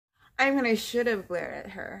I mean, I should have glared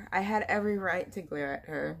at her. I had every right to glare at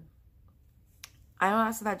her. I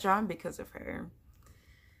lost that job because of her.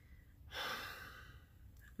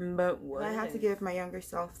 But what? If I had to give my younger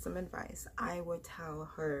self some advice, I would tell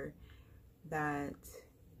her that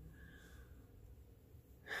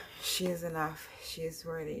she is enough. She is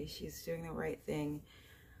worthy. She's doing the right thing.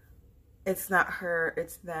 It's not her,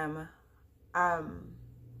 it's them. Don't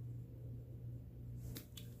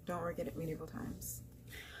work at medieval times.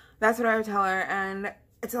 That's what I would tell her, and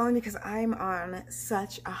it's only because I'm on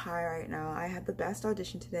such a high right now. I had the best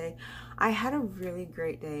audition today. I had a really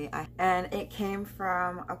great day, and it came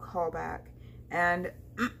from a callback, and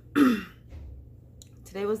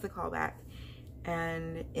today was the callback,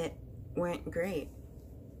 and it went great.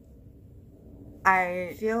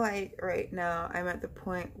 I feel like right now I'm at the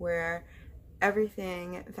point where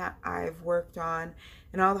everything that I've worked on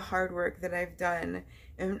and all the hard work that I've done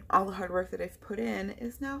and all the hard work that I've put in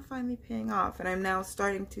is now finally paying off, and I'm now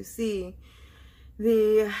starting to see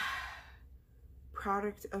the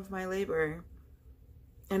product of my labor,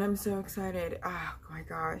 and I'm so excited. Oh my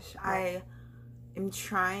gosh, I am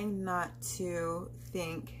trying not to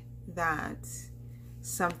think that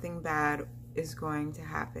something bad is going to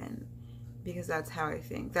happen, because that's how I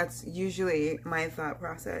think. That's usually my thought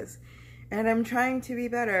process. And I'm trying to be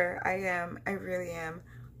better. I am. I really am.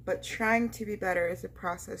 But trying to be better is a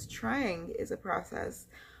process. Trying is a process.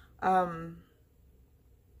 But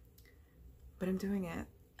I'm doing it.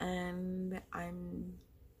 And I'm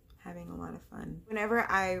having a lot of fun. Whenever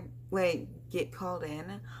I get called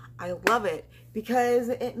in, I love it, because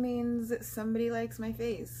it means somebody likes my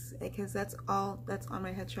face. Because that's all that's on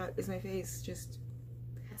my headshot is my face. Just,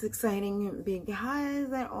 it's exciting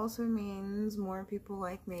because that also means more people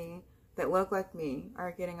like me that look like me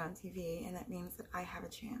are getting on TV, and that means that I have a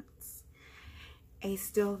chance. A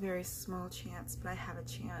still very small chance, but I have a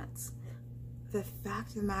chance. The fact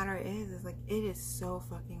of the matter is like, it is so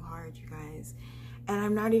fucking hard, you guys. And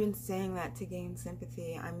I'm not even saying that to gain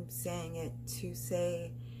sympathy. I'm saying it to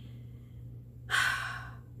say,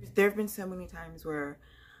 there have been so many times where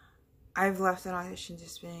I've left an audition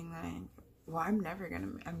just being like, well, I'm never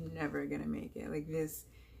gonna make it. Like,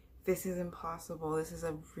 this is impossible. This is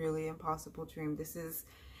a really impossible dream.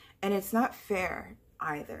 And it's not fair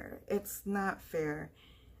either. It's not fair.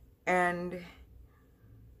 And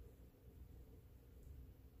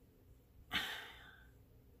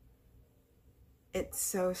it's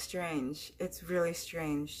so strange. It's really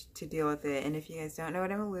strange to deal with it. And if you guys don't know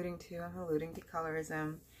what I'm alluding to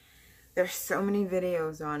colorism. There's so many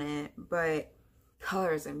videos on it, but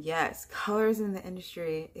colorism, yes. Colorism in the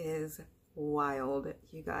industry is wild,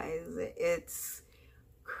 you guys. It's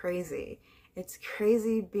crazy. It's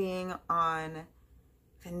crazy being on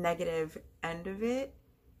the negative end of it,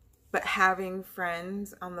 but having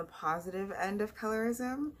friends on the positive end of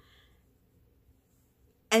colorism,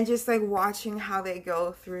 and just like watching how they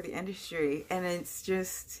go through the industry. And it's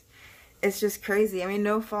just crazy. I mean,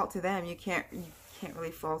 no fault to them. You can't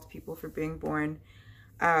really fault people for being born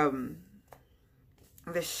the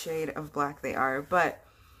shade of black they are, but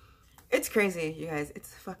it's crazy, you guys.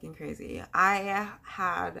 It's fucking crazy. I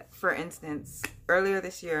had, for instance, earlier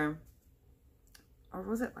this year, or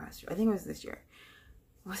was it last year? I think it was this year.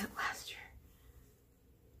 Was it last year?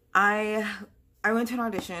 I went to an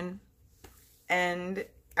audition, and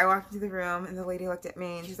I walked into the room, and the lady looked at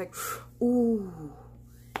me, and she's like, ooh.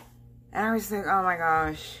 And I was just like, oh my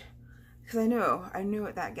gosh. Because I knew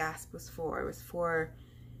what that gasp was for. It was for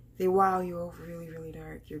the, wow, you're really, really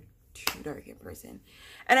dark. You're too dark in person.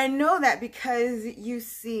 And I know that because you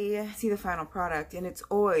see the final product, and it's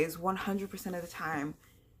always 100% of the time,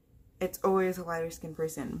 it's always a lighter skinned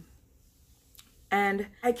person. And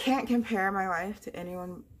I can't compare my life to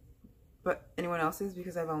anyone else's,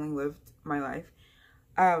 because I've only lived my life.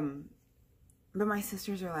 But my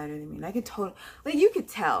sisters are lighter than me, and I could totally, like, you could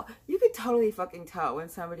totally fucking tell when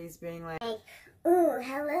somebody's being like, ooh,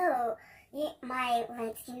 hello, my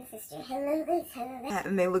light-skinned sister, hello this, hello that.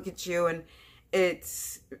 And they look at you, and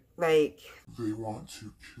it's like, they want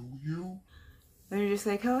to kill you? they're just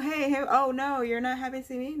like, oh, hey, oh, no, you're not happy to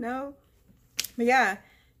see me? No? But yeah,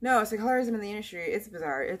 no, so colorism in the industry, it's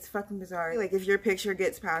bizarre. It's fucking bizarre. Like, if your picture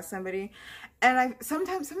gets past somebody, and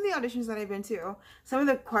sometimes, some of the auditions that I've been to, some of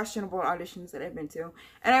the questionable auditions that I've been to,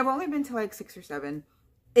 and I've only been to like 6 or 7,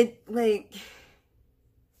 it, like,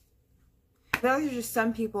 I feel like there's just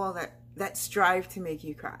some people that strive to make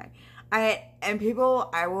you cry. I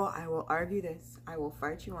will argue this. I will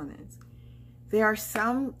fight you on this. There are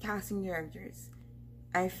some casting directors,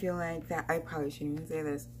 I feel like, that I probably shouldn't even say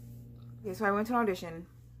this. Okay, so I went to an audition,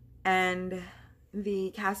 and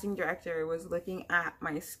the casting director was looking at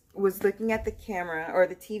the camera or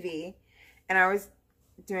the TV, and I was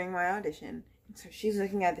doing my audition. So she's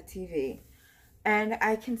looking at the TV, and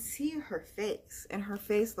I can see her face, and her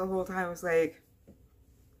face the whole time was like,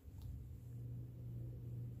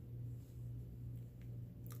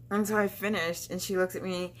 and so I finished, and she looked at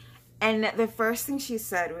me, and the first thing she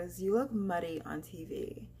said was, "You look muddy on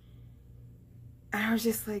TV." And I was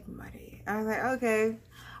just like, muddy. I was like, okay,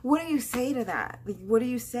 what do you say to that? Like, what do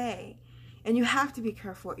you say? And you have to be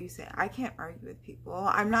careful what you say. I can't argue with people.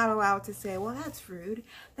 I'm not allowed to say, well, that's rude.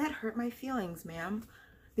 That hurt my feelings, ma'am.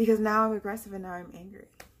 Because now I'm aggressive and now I'm angry.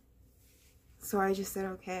 So I just said,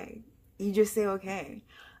 okay. You just say, okay.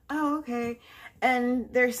 Oh, okay. And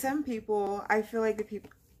there's some people, I feel like the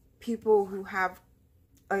people who have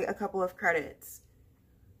like a couple of credits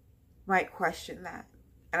might question that.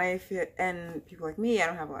 And I feel, and people like me, I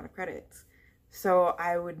don't have a lot of credits. So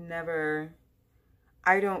I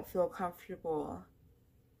don't feel comfortable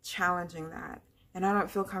challenging that. And I don't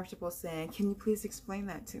feel comfortable saying, can you please explain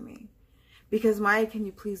that to me? Because can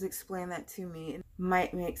you please explain that to me, it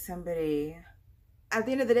might make somebody, at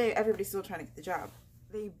the end of the day, everybody's still trying to get the job.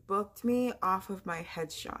 They booked me off of my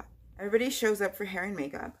headshot. Everybody shows up for hair and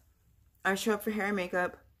makeup. I show up for hair and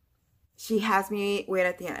makeup. She has me wait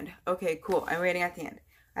at the end. Okay, cool. I'm waiting at the end.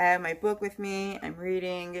 I have my book with me. I'm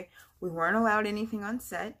reading. We weren't allowed anything on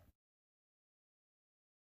set.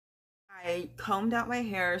 I combed out my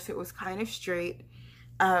hair so it was kind of straight.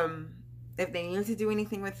 If they needed to do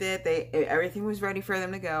anything with it, everything was ready for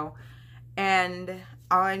them to go. And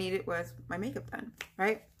all I needed was my makeup done,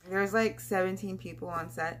 right? There's like 17 people on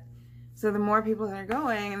set. So the more people that are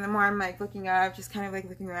going, and the more I'm like looking up, just kind of like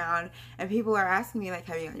looking around, and people are asking me like,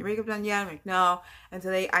 have you got your makeup done yet? I'm like, no. And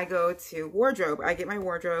so I go to wardrobe. I get my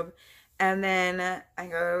wardrobe, and then I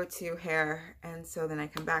go to hair, and so then I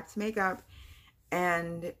come back to makeup,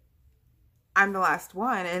 and I'm the last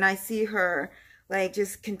one, and I see her like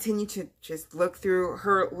just continue to just look through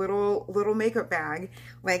her little makeup bag.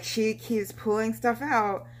 Like she keeps pulling stuff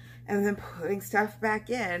out and then putting stuff back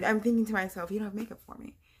in. I'm thinking to myself, you don't have makeup for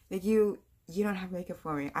me. Like you don't have makeup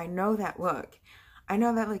for me. I know that look. I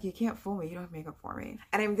know that like you can't fool me. You don't have makeup for me.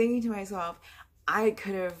 And I'm thinking to myself, I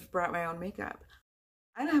could have brought my own makeup.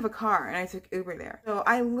 I don't have a car and I took Uber there. So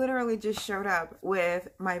I literally just showed up with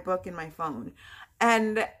my book and my phone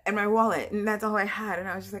and my wallet, and that's all I had. And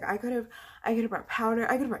I was just like, I could have brought powder.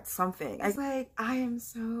 I could have brought something. I was like, I am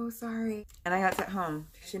so sorry. And I got sent home.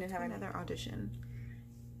 She didn't have another audition.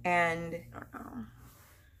 And I don't know.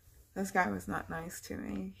 This guy was not nice to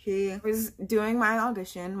me. He was doing my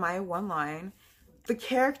audition, my one line. The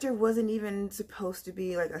character wasn't even supposed to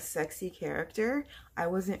be like a sexy character. I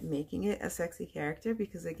wasn't making it a sexy character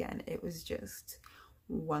because again, it was just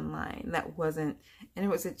one line that wasn't, and it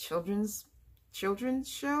was a children's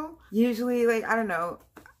show. Usually, like, I don't know,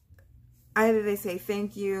 either they say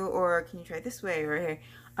thank you or can you try this way, or hey,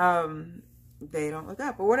 they don't look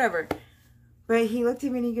up or whatever. But he looked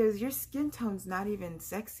at me and he goes, your skin tone's not even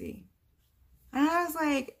sexy. And I was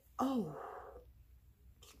like, oh,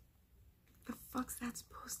 the fuck's that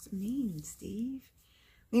supposed to mean, Steve?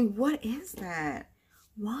 I mean, what is that?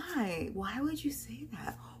 Why? Why would you say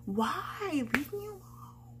that? Why? Leave me alone.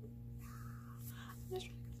 I'm just trying to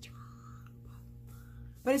get a job.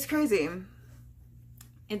 But it's crazy.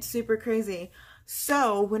 It's super crazy.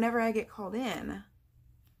 So whenever I get called in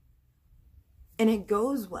and it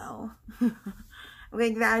goes well,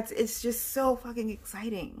 like it's just so fucking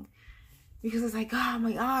exciting. Because it's like, oh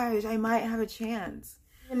my gosh, I might have a chance.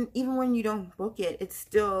 And even when you don't book it, it's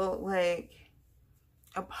still like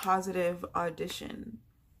a positive audition.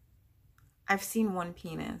 I've seen one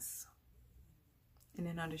penis in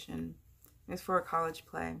an audition. It was for a college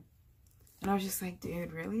play. And I was just like,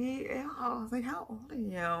 dude, really? I was like, how old are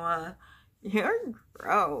you? You're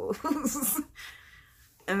gross.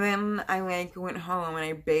 And then I like went home and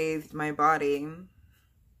I bathed my body.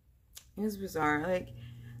 It was bizarre. Like,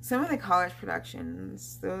 some of the college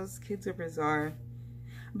productions, those kids are bizarre.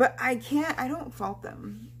 But I don't fault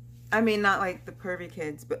them. I mean, not like the pervy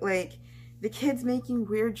kids, but like the kids making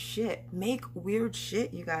weird shit. Make weird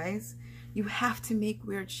shit, you guys. You have to make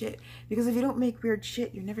weird shit. Because if you don't make weird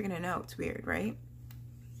shit, you're never gonna know it's weird, right?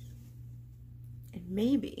 And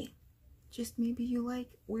maybe, just maybe you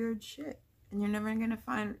like weird shit. And you're never gonna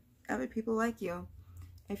find other people like you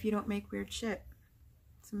if you don't make weird shit.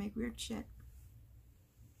 So make weird shit.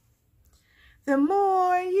 The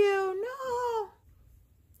more you know.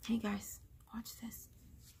 Hey guys, watch this.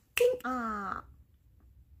 I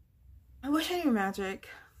wish I knew magic.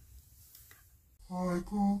 I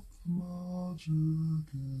got the magic in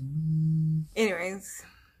me. Anyways,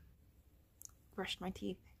 brushed my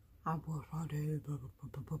teeth.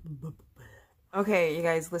 Okay, you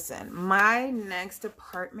guys, listen. My next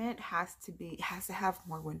apartment has to have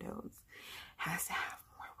more windows. Has to have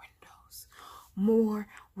more windows. More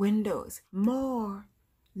windows. More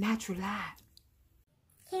natural light.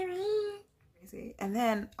 Crazy. And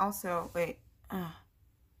then also, wait.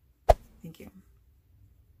 Thank you.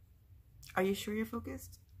 Are you sure you're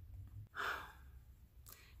focused?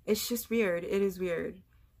 It's just weird. It is weird.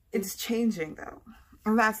 It's changing though.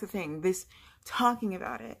 And that's the thing. This talking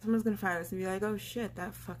about it. Someone's gonna find this and be like, oh shit,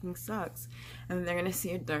 that fucking sucks. And then they're gonna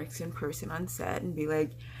see a dark-skinned person on set and be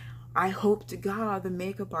like, I hope to God the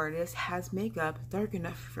makeup artist has makeup dark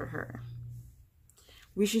enough for her.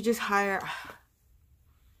 We should just hire...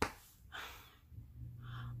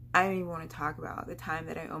 I don't even want to talk about the time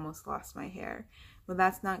that I almost lost my hair. Well,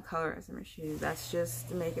 that's not colorism issues. That's just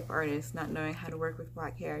the makeup artist not knowing how to work with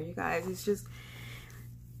black hair. You guys, it's just...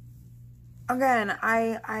 Again,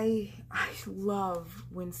 I love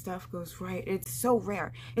when stuff goes right. It's so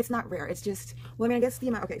rare. It's not rare. It's just... Well, I mean, I guess the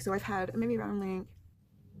amount... Okay, so I've had maybe around like...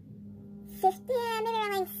 50, maybe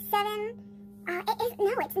around like 7.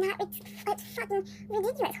 No, it's not. It's fucking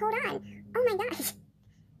ridiculous. Hold on. Oh my gosh.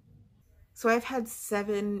 So I've had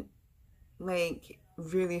 7, like,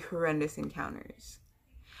 really horrendous encounters.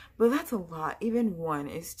 But that's a lot. Even 1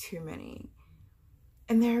 is too many.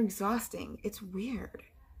 And they're exhausting. It's weird.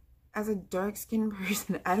 As a dark-skinned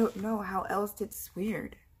person, I don't know how else it's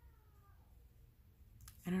weird.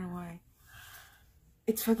 I don't know why.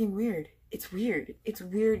 It's fucking weird. It's weird. It's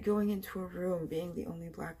weird going into a room, being the only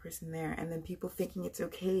black person there, and then people thinking it's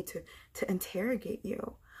okay to interrogate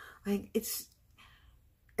you. Like, it's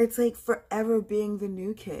like forever being the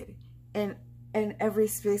new kid. And every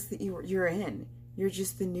space that you're in, you're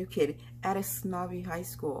just the new kid at a snobby high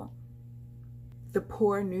school. The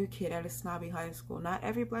poor new kid at a snobby high school. Not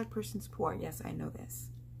every black person's poor. Yes, I know this.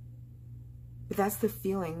 But that's the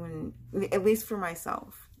feeling when, at least for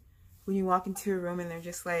myself, when you walk into a room and they're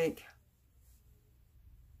just like...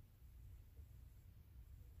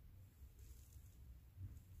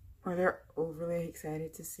 Or they're overly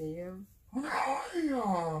excited to see you.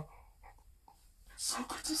 Hi, so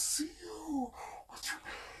good to see you. What's your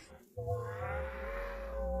name?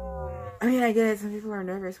 I mean, I get it, some people are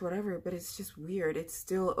nervous, whatever, but it's just weird. It's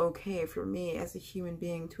still okay for me as a human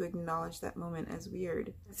being to acknowledge that moment as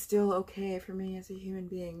weird. It's still okay for me as a human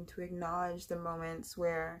being to acknowledge the moments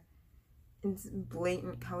where it's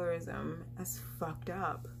blatant colorism as fucked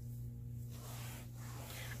up.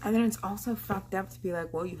 And then it's also fucked up to be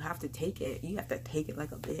like, well, you have to take it. You have to take it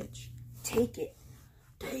like a bitch. Take it.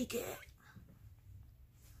 Take it.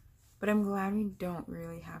 But I'm glad we don't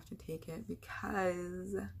really have to take it,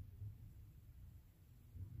 because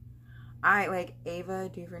I like Ava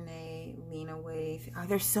DuVernay, Lena Waithe. Oh,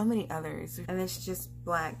 there's so many others. And it's just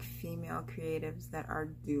black female creatives that are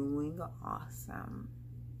doing awesome.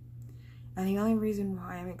 And the only reason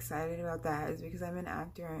why I'm excited about that is because I'm an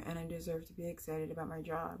actor and I deserve to be excited about my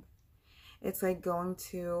job. It's like going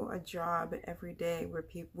to a job every day where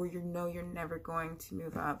you know you're never going to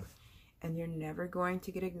move up and you're never going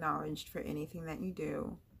to get acknowledged for anything that you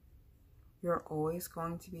do. You're always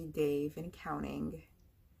going to be Dave in accounting.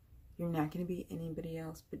 You're not going to be anybody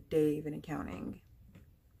else but Dave in accounting.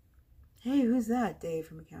 Hey, who's that? Dave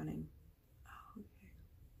from accounting. Oh, okay.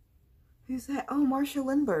 Who's that? Oh, Marsha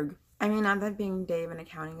Lindbergh. I mean, not that being Dave in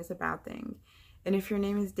accounting is a bad thing. And if your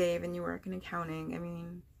name is Dave and you work in accounting, I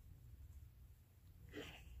mean...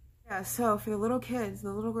 Yeah, so for the little kids,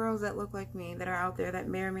 the little girls that look like me that are out there that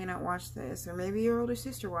may or may not watch this, or maybe your older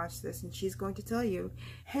sister watched this and she's going to tell you,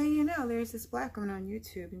 hey, you know, there's this black woman on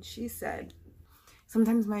YouTube and she said...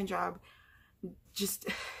 Sometimes my job just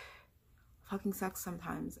fucking sucks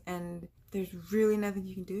sometimes, and there's really nothing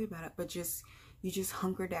you can do about it, but you just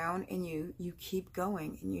hunker down and you keep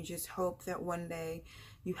going, and you just hope that one day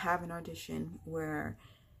you have an audition where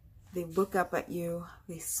they look up at you,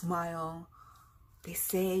 they smile, they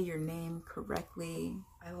say your name correctly.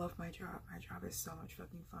 I love my job. My job is so much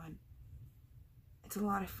fucking fun. It's a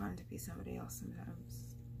lot of fun to be somebody else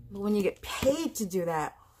sometimes. But when you get paid to do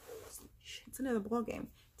that, it's another ball game.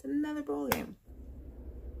 It's another ball game.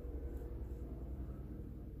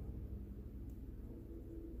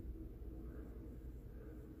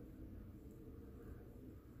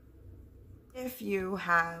 If you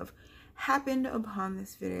have happened upon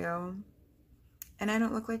this video and I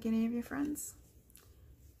don't look like any of your friends,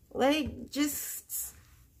 like, just,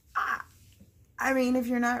 I mean, if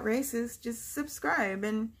you're not racist, just subscribe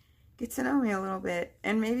and get to know me a little bit,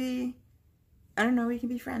 and maybe, I don't know, we can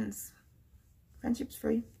be friends. Friendship's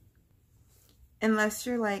free. Unless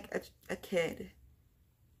you're like a kid.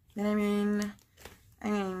 Then I mean, I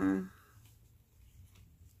mean,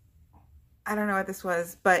 I don't know what this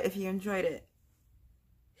was, but if you enjoyed it,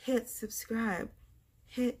 hit subscribe.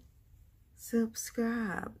 Hit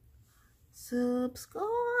subscribe. Subscribe.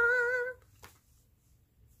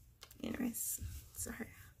 Anyways, sorry.